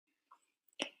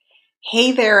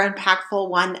Hey there, Impactful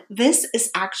One. This is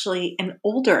actually an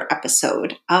older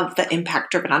episode of the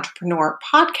Impact Driven Entrepreneur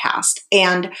podcast.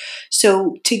 And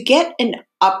so to get an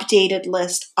updated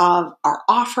list of our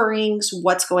offerings,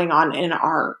 what's going on in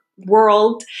our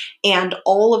world, and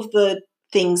all of the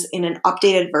things in an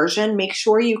updated version, make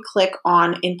sure you click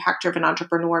on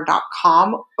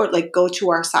impactdrivenentrepreneur.com or go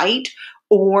to our site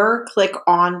or click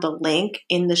on the link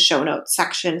in the show notes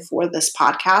section for this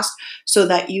podcast so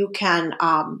that you can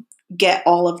get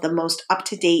all of the most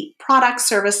up-to-date products,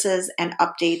 services, and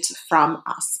updates from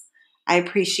us. I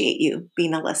appreciate you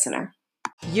being a listener.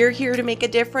 You're here to make a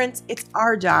difference. It's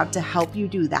our job to help you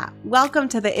do that. Welcome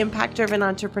to the Impact Driven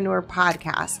Entrepreneur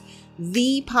podcast,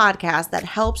 the podcast that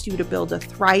helps you to build a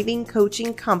thriving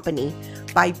coaching company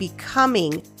by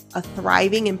becoming a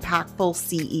thriving, impactful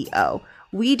CEO.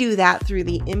 We do that through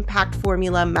the impact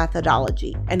formula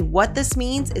methodology. And what this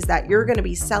means is that you're going to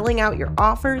be selling out your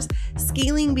offers,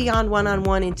 scaling beyond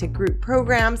one-on-one into group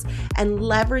programs, and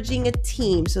leveraging a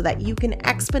team so that you can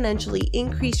exponentially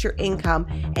increase your income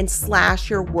and slash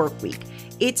your work week.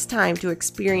 It's time to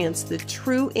experience the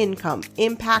true income,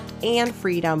 impact, and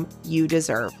freedom you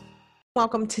deserve.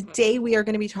 Welcome. Today, we are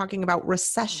going to be talking about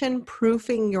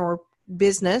recession-proofing your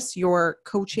business, your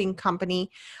coaching company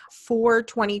for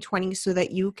 2020 so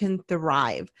that you can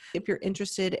thrive. If you're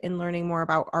interested in learning more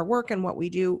about our work and what we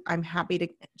do, I'm happy to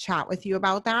chat with you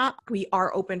about that. We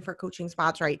are open for coaching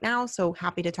spots right now, so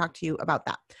happy to talk to you about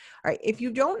that. All right. If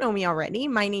you don't know me already,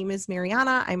 my name is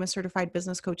Mariana. I'm a certified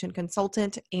business coach and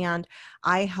consultant, and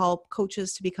I help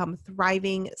coaches to become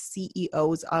thriving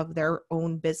CEOs of their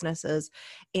own businesses.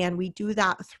 And we do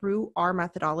that through our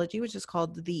methodology, which is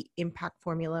called the Impact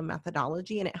Formula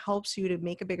methodology. And it helps you to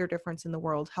make a bigger difference in the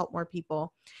world, help more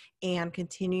people, and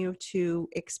continue to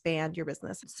expand your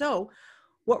business. So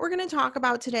what we're going to talk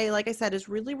about today, like I said, is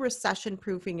really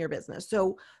recession-proofing your business.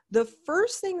 So the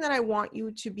first thing that I want you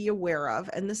to be aware of,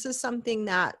 and this is something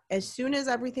that as soon as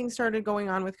everything started going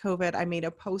on with COVID, I made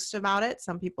a post about it.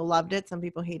 Some people loved it, some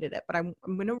people hated it, but I'm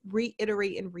going to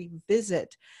reiterate and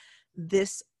revisit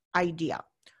this idea.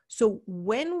 So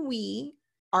when we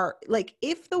are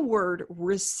if the word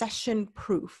recession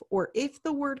proof, or if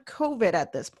the word COVID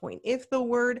at this point, if the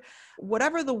word,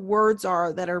 whatever the words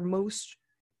are that are most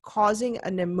causing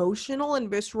an emotional and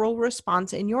visceral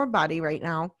response in your body right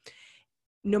now,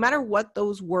 no matter what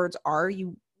those words are,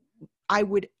 I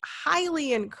would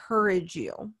highly encourage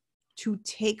you to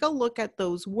take a look at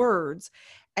those words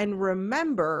and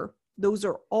remember those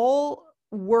are all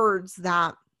words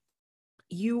that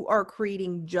you are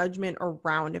creating judgment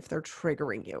around if they're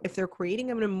triggering you. If they're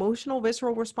creating an emotional,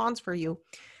 visceral response for you,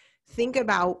 think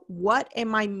about, what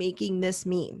am I making this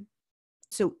mean?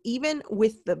 So even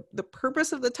with the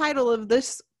purpose of the title of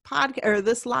this podcast or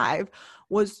this live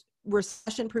was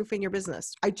recession proofing your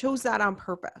business. I chose that on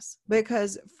purpose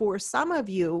because for some of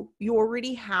you, you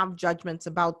already have judgments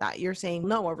about that. You're saying,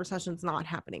 no, a recession's not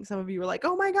happening. Some of you are like,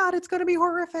 oh my God, it's going to be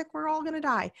horrific. We're all going to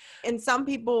die. And some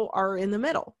people are in the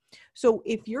middle. So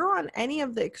if you're on any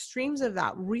of the extremes of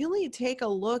that, really take a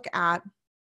look at,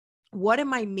 what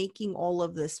am I making all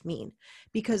of this mean?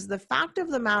 Because the fact of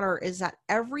the matter is that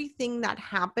everything that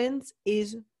happens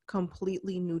is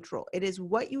completely neutral. It is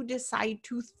what you decide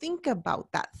to think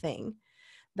about that thing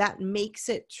that makes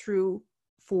it true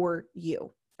for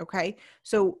you. Okay.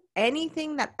 So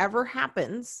anything that ever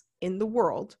happens in the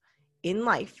world, in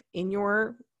life, in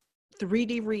your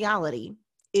 3D reality,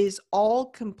 is all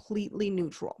completely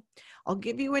neutral. I'll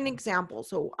give you an example.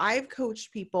 So I've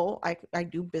coached people, I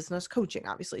do business coaching,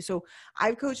 obviously. So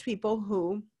I've coached people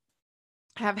who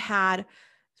have had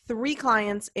 3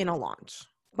 clients in a launch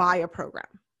by a program.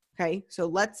 Okay. So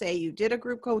let's say you did a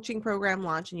group coaching program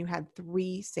launch and you had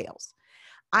 3 sales.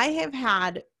 I have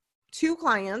had 2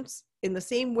 clients in the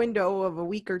same window of a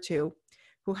week or 2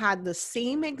 who had the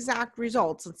same exact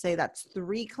results. Let's say that's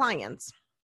 3 clients.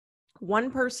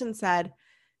 One person said,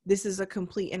 this is a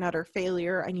complete and utter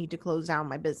failure. I need to close down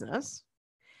my business.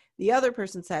 The other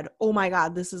person said, oh my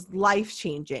God, this is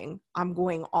life-changing. I'm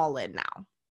going all in now.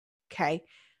 Okay.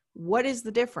 What is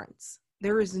the difference?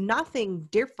 There is nothing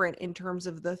different in terms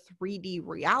of the 3D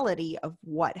reality of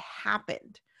what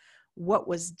happened. What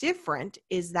was different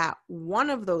is that one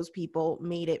of those people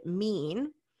made it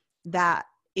mean that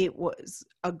it was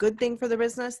a good thing for their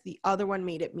business. The other one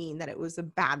made it mean that it was a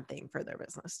bad thing for their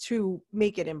business, to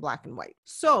make it in black and white.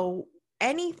 So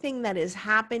anything that is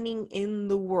happening in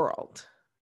the world,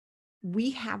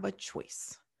 we have a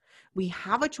choice. We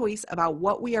have a choice about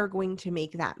what we are going to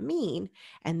make that mean.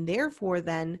 And therefore,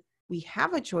 then we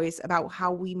have a choice about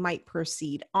how we might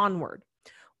proceed onward.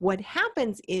 What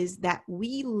happens is that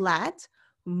we let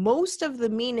most of the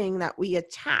meaning that we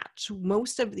attach,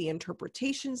 most of the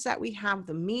interpretations that we have,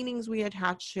 the meanings we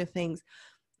attach to things,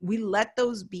 we let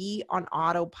those be on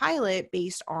autopilot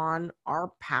based on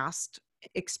our past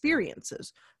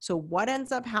experiences. So what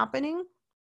ends up happening?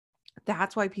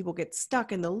 That's why people get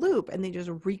stuck in the loop and they just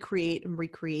recreate and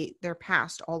recreate their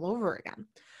past all over again.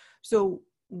 So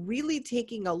really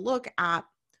taking a look at,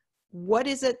 what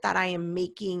is it that I am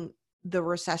making the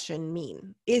recession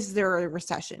mean? Is there a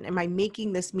recession? Am I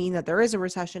making this mean that there is a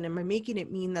recession? Am I making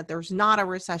it mean that there's not a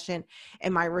recession?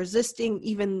 Am I resisting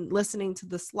even listening to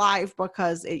this live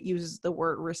because it uses the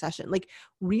word recession? Like,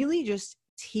 really just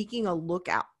taking a look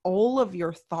at all of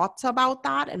your thoughts about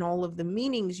that and all of the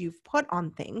meanings you've put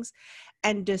on things,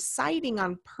 and deciding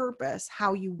on purpose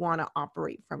how you want to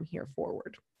operate from here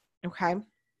forward. Okay.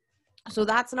 So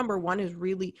that's number one, is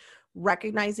really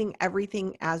recognizing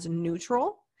everything as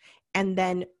neutral and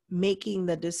then making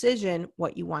the decision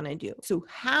what you want to do. So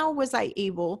how was I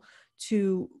able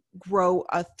to grow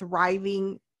a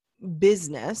thriving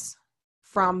business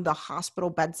from the hospital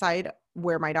bedside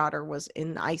where my daughter was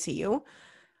in the ICU?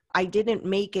 I didn't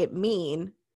make it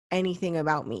mean anything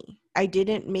about me. I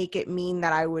didn't make it mean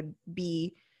that I would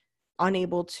be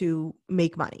unable to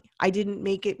make money. I didn't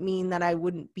make it mean that I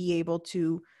wouldn't be able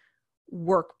to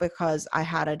work because I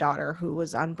had a daughter who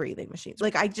was on breathing machines.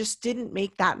 Like, I just didn't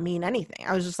make that mean anything.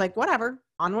 I was just like, whatever,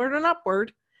 onward and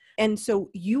upward. And so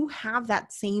you have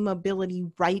that same ability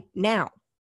right now.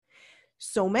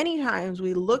 So many times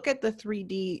we look at the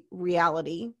 3D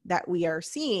reality that we are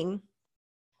seeing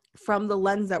from the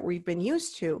lens that we've been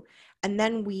used to, and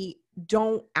then we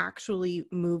don't actually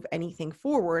move anything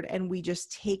forward and we just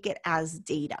take it as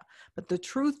data. But the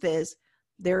truth is,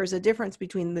 there is a difference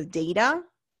between the data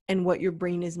and what your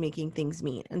brain is making things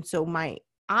mean. And so my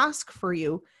ask for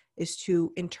you is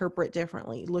to interpret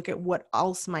differently. Look at what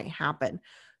else might happen.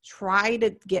 Try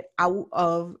to get out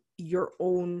of your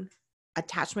own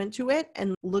attachment to it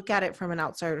and look at it from an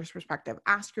outsider's perspective.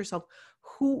 Ask yourself,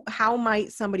 how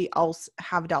might somebody else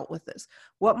have dealt with this?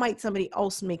 What might somebody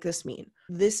else make this mean?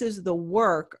 This is the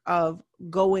work of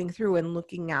going through and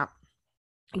looking at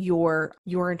your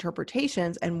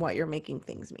interpretations and what you're making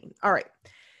things mean. All right.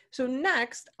 So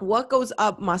next, what goes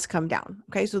up must come down.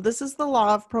 Okay. So this is the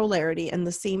law of polarity, and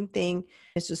the same thing,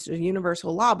 it's just a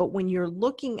universal law. But when you're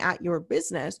looking at your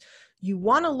business, you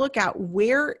want to look at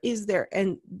where is there,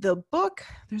 and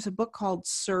there's a book called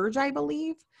Surge, I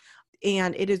believe,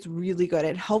 and it is really good.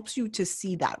 It helps you to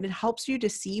see that. It helps you to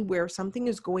see where something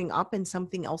is going up and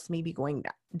something else may be going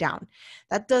down.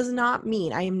 That does not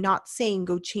mean, I am not saying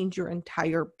go change your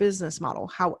entire business model.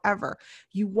 However,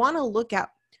 you want to look at,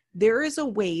 there is a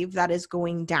wave that is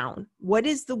going down. What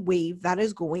is the wave that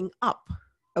is going up?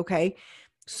 Okay.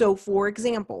 So for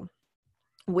example,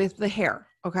 with the hair,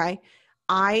 okay,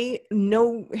 I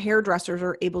know hairdressers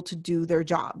are able to do their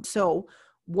job. So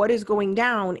what is going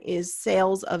down is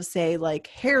sales of, say, like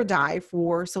hair dye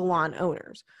for salon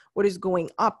owners. What is going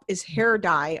up is hair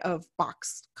dye of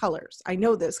box colors. I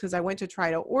know this because I went to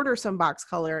try to order some box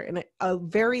color and a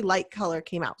very light color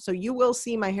came out. So you will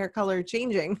see my hair color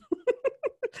changing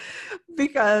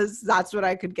because that's what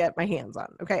I could get my hands on.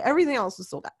 Okay. Everything else was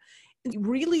sold out.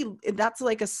 Really, that's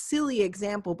like a silly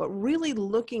example, but really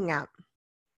looking at,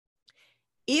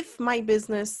 if my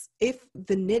business, if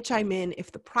the niche I'm in,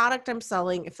 if the product I'm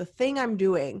selling, if the thing I'm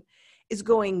doing is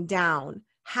going down,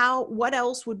 what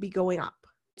else would be going up?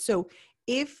 So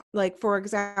if, like, for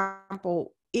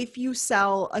example, if you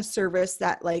sell a service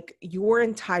that like your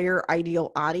entire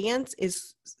ideal audience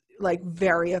is like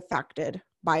very affected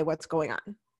by what's going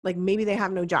on, like maybe they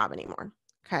have no job anymore.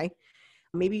 Okay.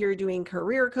 Maybe you're doing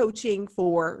career coaching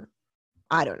for,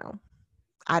 I don't know.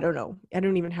 I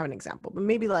don't even have an example, but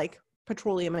maybe like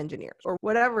petroleum engineers or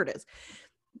whatever it is.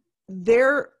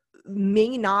 There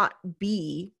may not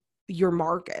be your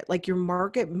market. Like your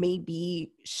market may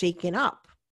be shaken up.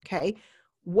 Okay.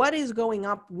 What is going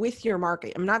up with your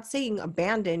market? I'm not saying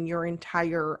abandon your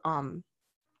entire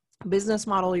business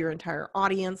model, your entire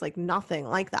audience, like nothing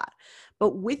like that.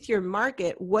 But with your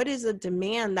market, what is a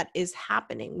demand that is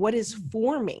happening? What is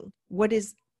forming? What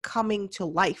is coming to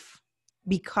life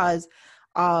because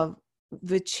of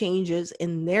the changes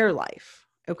in their life?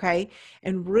 Okay.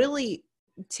 And really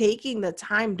taking the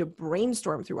time to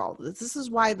brainstorm through all of this. This is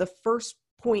why the first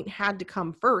point had to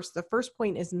come first. The first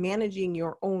point is managing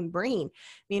your own brain,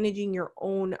 managing your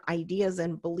own ideas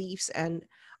and beliefs and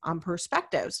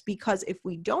perspectives. Because if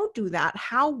we don't do that,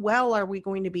 how well are we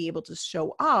going to be able to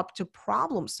show up to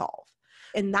problem solve?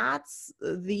 And that's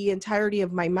the entirety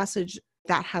of my message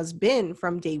that has been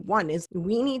from day one, is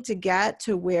we need to get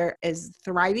to where, as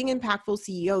thriving, impactful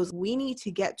CEOs, we need to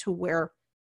get to where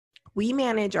We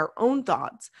manage our own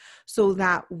thoughts so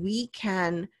that we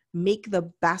can make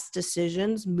the best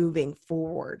decisions moving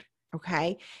forward.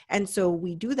 Okay. And so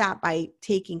we do that by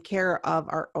taking care of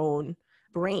our own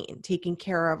brain, taking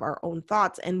care of our own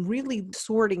thoughts, and really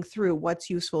sorting through what's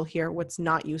useful here, what's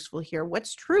not useful here,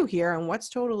 what's true here, and what's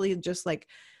totally just like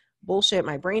bullshit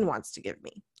my brain wants to give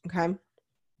me. Okay.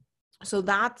 So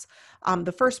that's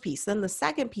the first piece. Then the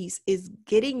second piece is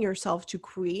getting yourself to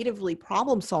creatively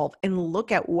problem solve and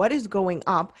look at what is going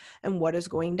up and what is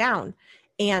going down.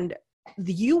 And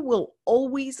you will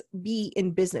always be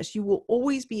in business. You will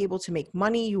always be able to make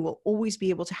money. You will always be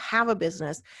able to have a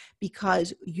business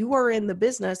because you are in the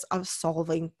business of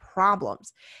solving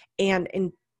problems. And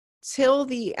until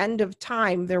the end of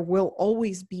time, there will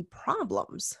always be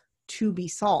problems to be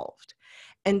solved.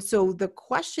 And so the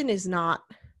question is not,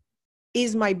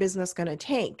 is my business going to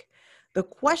tank? The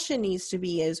question needs to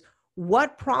be is,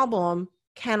 what problem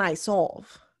can I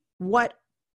solve? What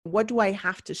do I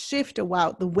have to shift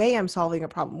about the way I'm solving a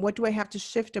problem? What do I have to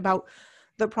shift about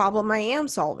the problem I am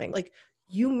solving? Like,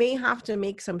 you may have to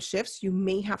make some shifts. You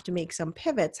may have to make some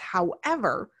pivots.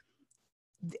 However,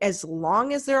 as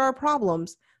long as there are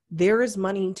problems, there is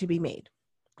money to be made.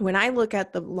 When I look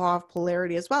at the law of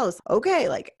polarity as well, it's okay,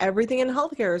 like everything in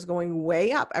healthcare is going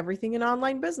way up. Everything in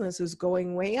online business is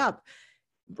going way up.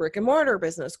 Brick and mortar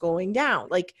business going down.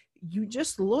 Like, you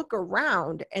just look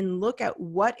around and look at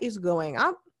what is going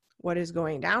up, what is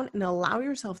going down, and allow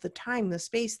yourself the time, the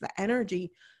space, the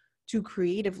energy to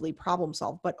creatively problem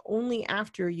solve, but only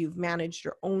after you've managed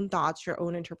your own thoughts, your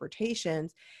own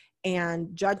interpretations,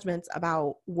 and judgments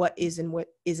about what is and what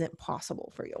isn't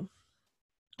possible for you.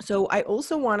 So I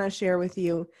also want to share with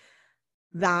you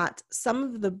that some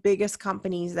of the biggest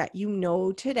companies that you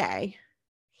know today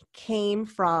came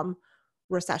from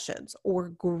recessions or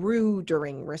grew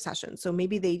during recessions. So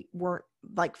maybe they weren't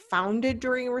like founded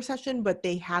during a recession, but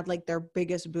they had like their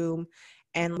biggest boom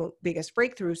and biggest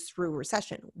breakthroughs through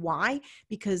recession. Why?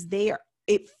 Because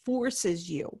it forces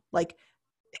you, like,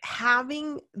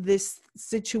 having this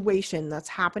situation that's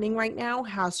happening right now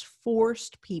has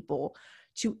forced people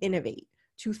to innovate,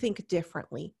 to think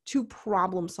differently, to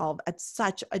problem solve at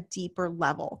such a deeper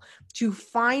level, to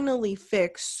finally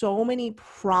fix so many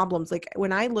problems. Like,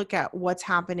 when I look at what's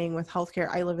happening with healthcare,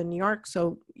 I live in New York,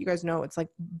 so you guys know it's like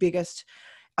biggest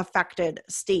affected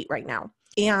state right now.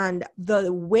 And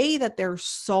the way that they're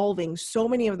solving so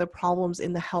many of the problems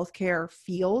in the healthcare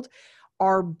field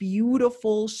are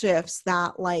beautiful shifts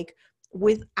that, like,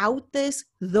 without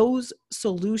those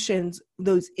solutions,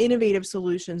 those innovative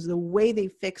solutions, the way they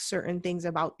fix certain things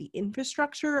about the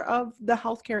infrastructure of the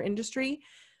healthcare industry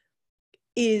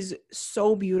is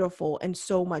so beautiful and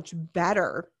so much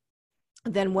better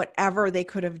than whatever they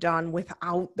could have done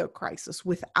without the crisis,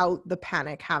 without the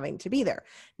panic having to be there.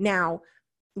 Now,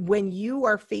 when you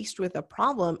are faced with a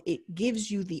problem, it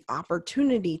gives you the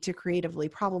opportunity to creatively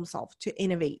problem solve, to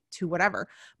innovate, to whatever,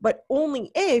 but only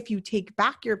if you take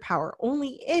back your power,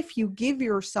 only if you give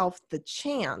yourself the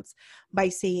chance by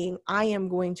saying, I am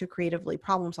going to creatively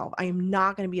problem solve. I am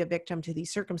not going to be a victim to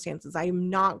these circumstances. I am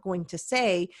not going to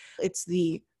say it's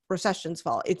the recession's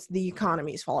fault, it's the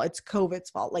economy's fault, it's COVID's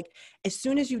fault. Like, as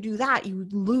soon as you do that, you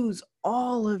lose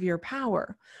all of your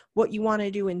power. What you want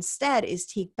to do instead is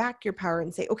take back your power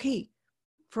and say, okay,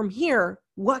 from here,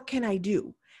 what can I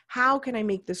do? How can I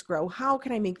make this grow? How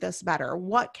can I make this better?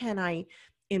 What can I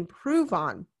improve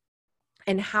on?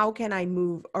 And how can I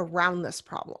move around this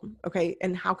problem? Okay.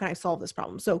 And how can I solve this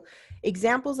problem? So,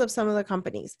 examples of some of the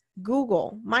companies: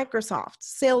 Google, Microsoft,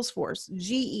 Salesforce,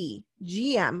 GE,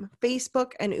 GM,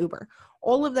 Facebook, and Uber.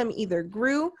 All of them either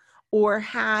grew or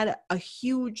had a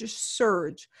huge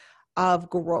surge of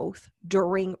growth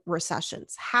during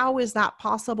recessions. How is that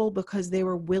possible? Because they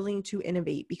were willing to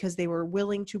innovate, because they were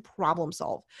willing to problem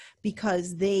solve,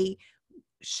 because they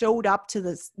showed up to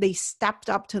this, they stepped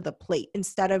up to the plate.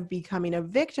 Instead of becoming a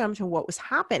victim to what was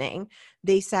happening,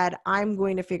 they said, I'm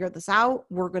going to figure this out.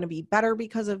 We're going to be better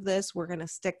because of this. We're going to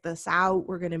stick this out.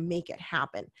 We're going to make it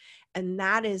happen. And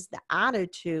that is the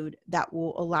attitude that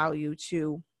will allow you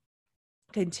to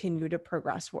continue to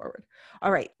progress forward.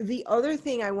 All right. The other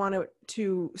thing I wanted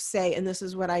to say, and this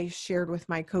is what I shared with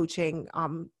my coaching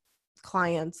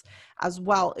clients as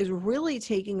well, is really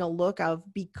taking a look of,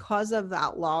 because of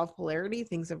that law of polarity,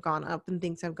 things have gone up and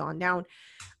things have gone down.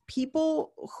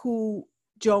 People who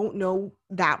don't know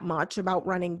that much about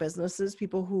running businesses,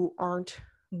 people who aren't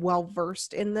well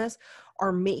versed in this,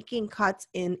 are making cuts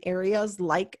in areas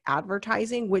like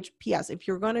advertising, which, PS, if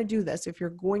you're going to do this, if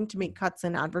you're going to make cuts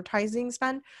in advertising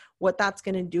spend, what that's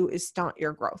going to do is stunt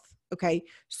your growth. Okay.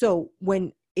 So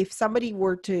if somebody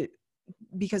were to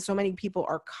because so many people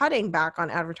are cutting back on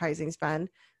advertising spend,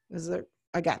 because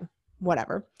again,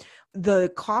 whatever,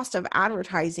 the cost of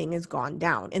advertising has gone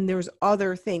down. And there's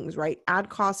other things, right? Ad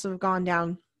costs have gone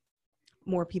down.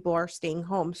 More people are staying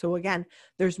home. So again,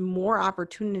 there's more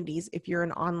opportunities if you're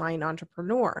an online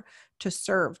entrepreneur to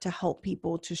serve, to help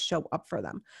people, to show up for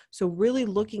them. So really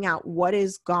looking at what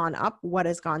has gone up, what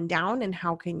has gone down, and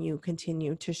how can you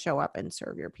continue to show up and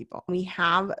serve your people. We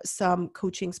have some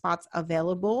coaching spots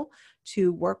available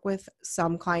to work with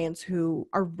some clients who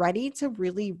are ready to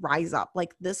really rise up.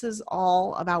 Like, this is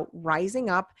all about rising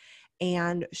up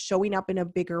and showing up in a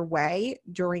bigger way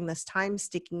during this time,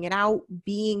 sticking it out,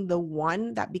 being the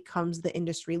one that becomes the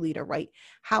industry leader, right?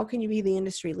 How can you be the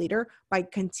industry leader? By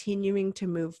continuing to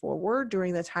move forward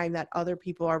during the time that other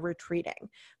people are retreating.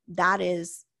 That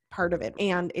is part of it.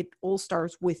 And it all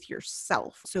starts with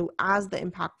yourself. So as the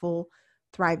impactful,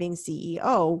 thriving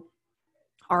CEO,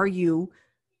 are you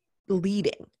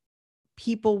leading?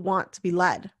 People want to be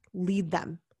led. Lead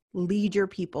them. Lead your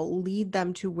people, lead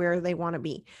them to where they want to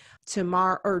be.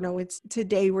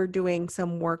 Today we're doing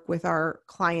some work with our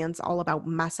clients all about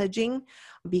messaging,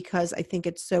 because I think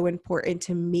it's so important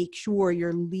to make sure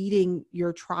you're leading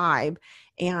your tribe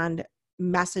and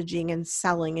messaging and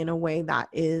selling in a way that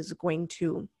is going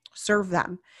to serve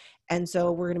them. And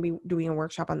so we're going to be doing a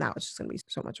workshop on that, which is going to be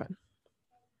so much fun.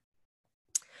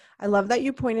 I love that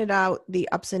you pointed out the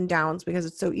ups and downs, because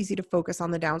it's so easy to focus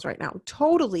on the downs right now.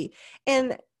 Totally.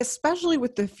 And especially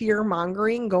with the fear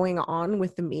mongering going on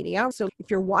with the media. So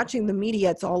if you're watching the media,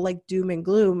 it's all like doom and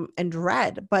gloom and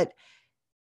dread. But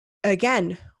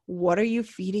again, what are you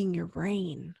feeding your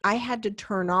brain? I had to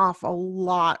turn off a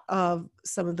lot of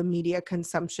some of the media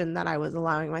consumption that I was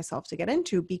allowing myself to get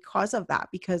into because of that,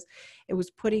 because it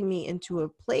was putting me into a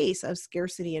place of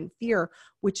scarcity and fear,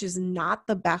 which is not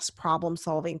the best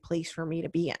problem-solving place for me to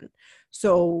be in.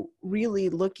 So really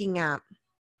looking at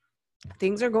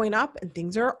things are going up and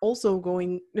things are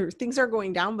going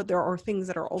down, but there are things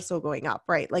that are also going up,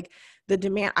 right? Like the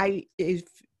demand,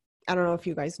 I don't know if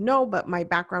you guys know, but my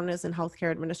background is in healthcare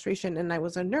administration, and I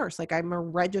was a nurse. Like, I'm a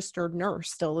registered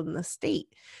nurse still in the state.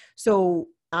 So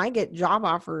I get job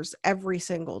offers every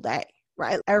single day,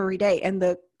 right? Every day.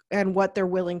 And what they're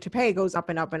willing to pay goes up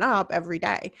and up and up every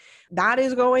day. That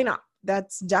is going up.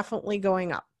 That's definitely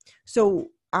going up. So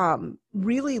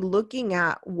really looking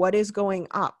at what is going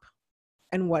up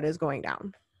and what is going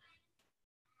down.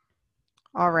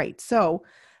 All right. So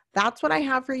that's what I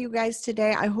have for you guys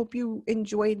today. I hope you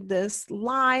enjoyed this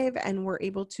live and were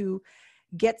able to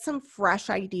get some fresh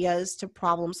ideas to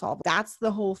problem solve. That's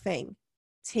the whole thing.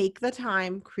 Take the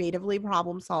time, creatively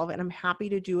problem solve. And I'm happy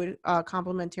to do a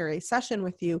complimentary session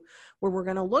with you where we're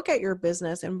going to look at your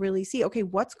business and really see, okay,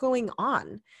 what's going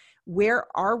on? Where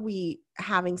are we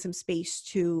having some space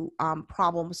to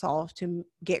problem solve, to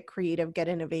get creative, get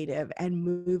innovative, and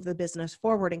move the business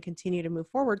forward and continue to move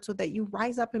forward so that you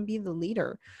rise up and be the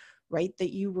leader, right,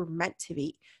 that you were meant to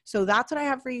be. So that's what I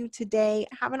have for you today.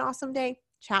 Have an awesome day.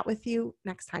 Chat with you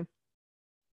next time.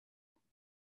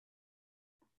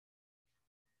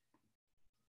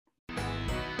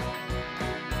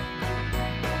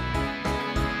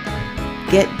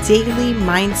 Get daily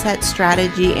mindset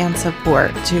strategy and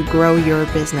support to grow your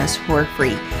business for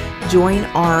free. Join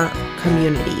our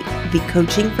community, the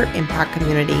Coaching for Impact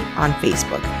community on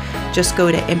Facebook. Just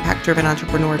go to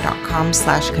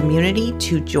impactdrivenentrepreneur.com/community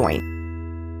to join.